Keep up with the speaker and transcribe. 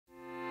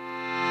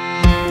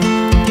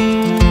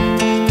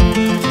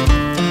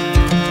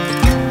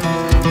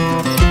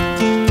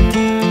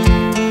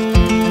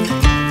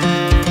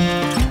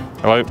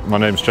Hello, my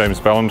name's James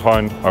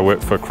Ballantyne. I work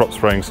for Crop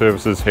Spraying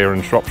Services here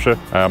in Shropshire.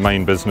 Our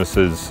main business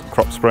is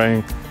crop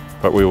spraying,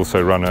 but we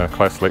also run a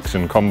CLAAS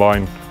LEXION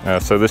combine.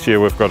 So this year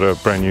we've got a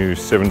brand new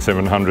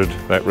 7700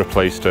 that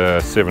replaced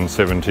a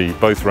 770,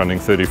 both running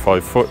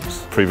 35 foot.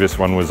 Previous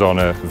one was on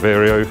a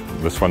Vario,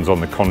 this one's on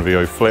the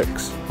Convio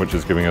Flex, which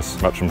is giving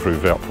us much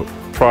improved output.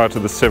 Prior to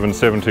the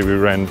 770 we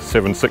ran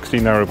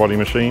 760 narrow body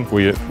machine.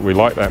 We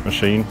liked that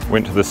machine,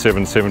 went to the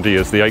 770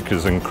 as the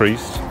acres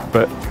increased,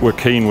 but we're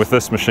keen with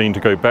this machine to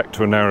go back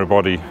to a narrow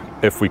body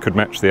if we could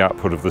match the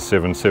output of the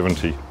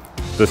 770.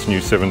 This new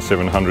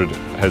 7700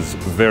 has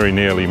very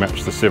nearly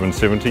matched the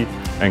 770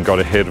 and got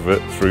ahead of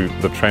it through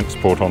the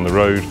transport on the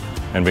road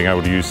and being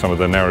able to use some of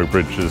the narrow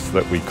bridges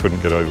that we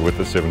couldn't get over with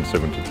the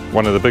 770.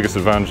 One of the biggest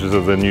advantages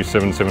of the new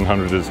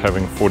 7700 is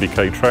having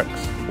 40k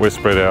tracks. We're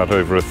spread out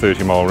over a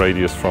 30-mile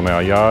radius from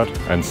our yard,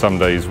 and some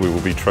days we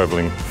will be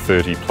travelling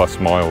 30 plus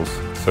miles.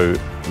 So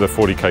the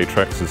 40k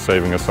tracks is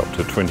saving us up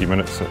to 20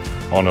 minutes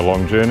on a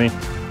long journey,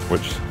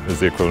 which is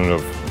the equivalent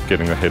of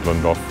getting the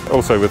headland off.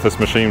 Also with this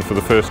machine for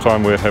the first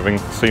time we're having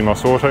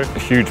CMOS Auto.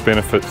 Huge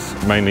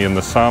benefits mainly in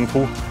the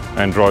sample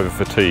and driver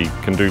fatigue.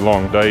 Can do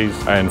long days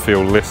and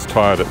feel less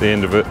tired at the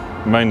end of it,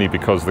 mainly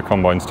because the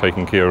combine's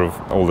taking care of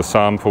all the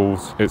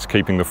samples. It's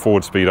keeping the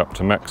forward speed up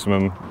to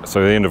maximum,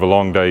 so at the end of a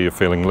long day you're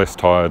feeling less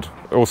tired.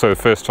 Also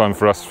first time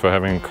for us for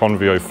having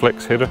Convio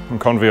Flex header, and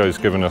Convio's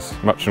given us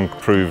much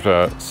improved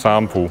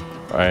sample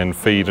and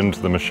feed into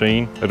the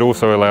machine. It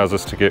also allows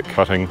us to get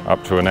cutting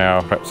up to an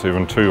hour, perhaps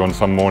even 2 on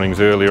some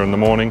mornings earlier in the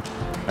morning,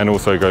 and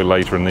also go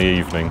later in the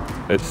evening.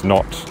 It's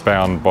not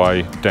bound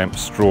by damp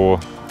straw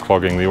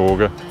clogging the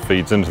auger,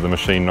 feeds into the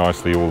machine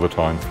nicely all the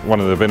time.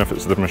 One of the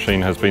benefits of the machine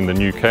has been the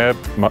new cab,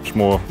 much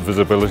more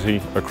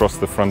visibility across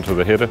the front of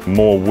the header,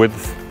 more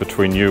width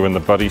between you and the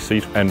buddy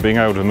seat, and being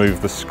able to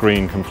move the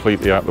screen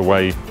completely out the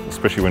way,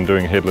 especially when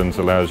doing headlands,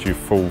 allows you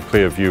full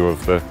clear view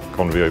of the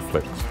Convio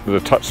Flex. The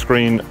touch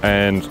screen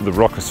and the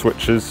rocker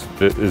switches,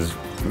 it is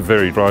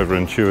very driver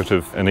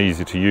intuitive and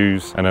easy to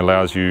use, and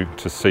allows you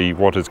to see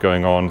what is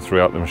going on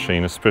throughout the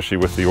machine, especially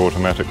with the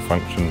automatic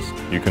functions.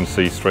 You can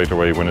see straight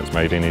away when it's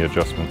made any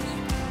adjustments.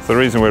 The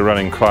reason we're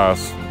running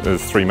CLAAS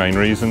is 3 main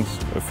reasons.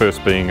 The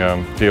first being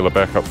dealer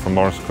backup from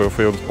Morris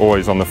Quillfield,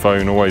 always on the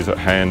phone, always at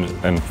hand,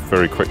 and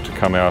very quick to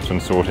come out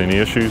and sort any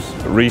issues.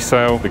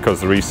 Resale,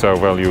 because the resale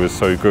value is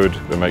so good,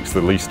 it makes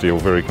the lease deal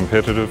very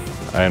competitive.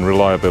 And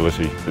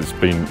reliability, it's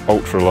been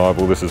ultra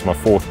reliable. This is my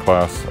 4th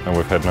CLAAS and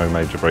we've had no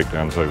major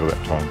breakdowns over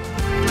that time.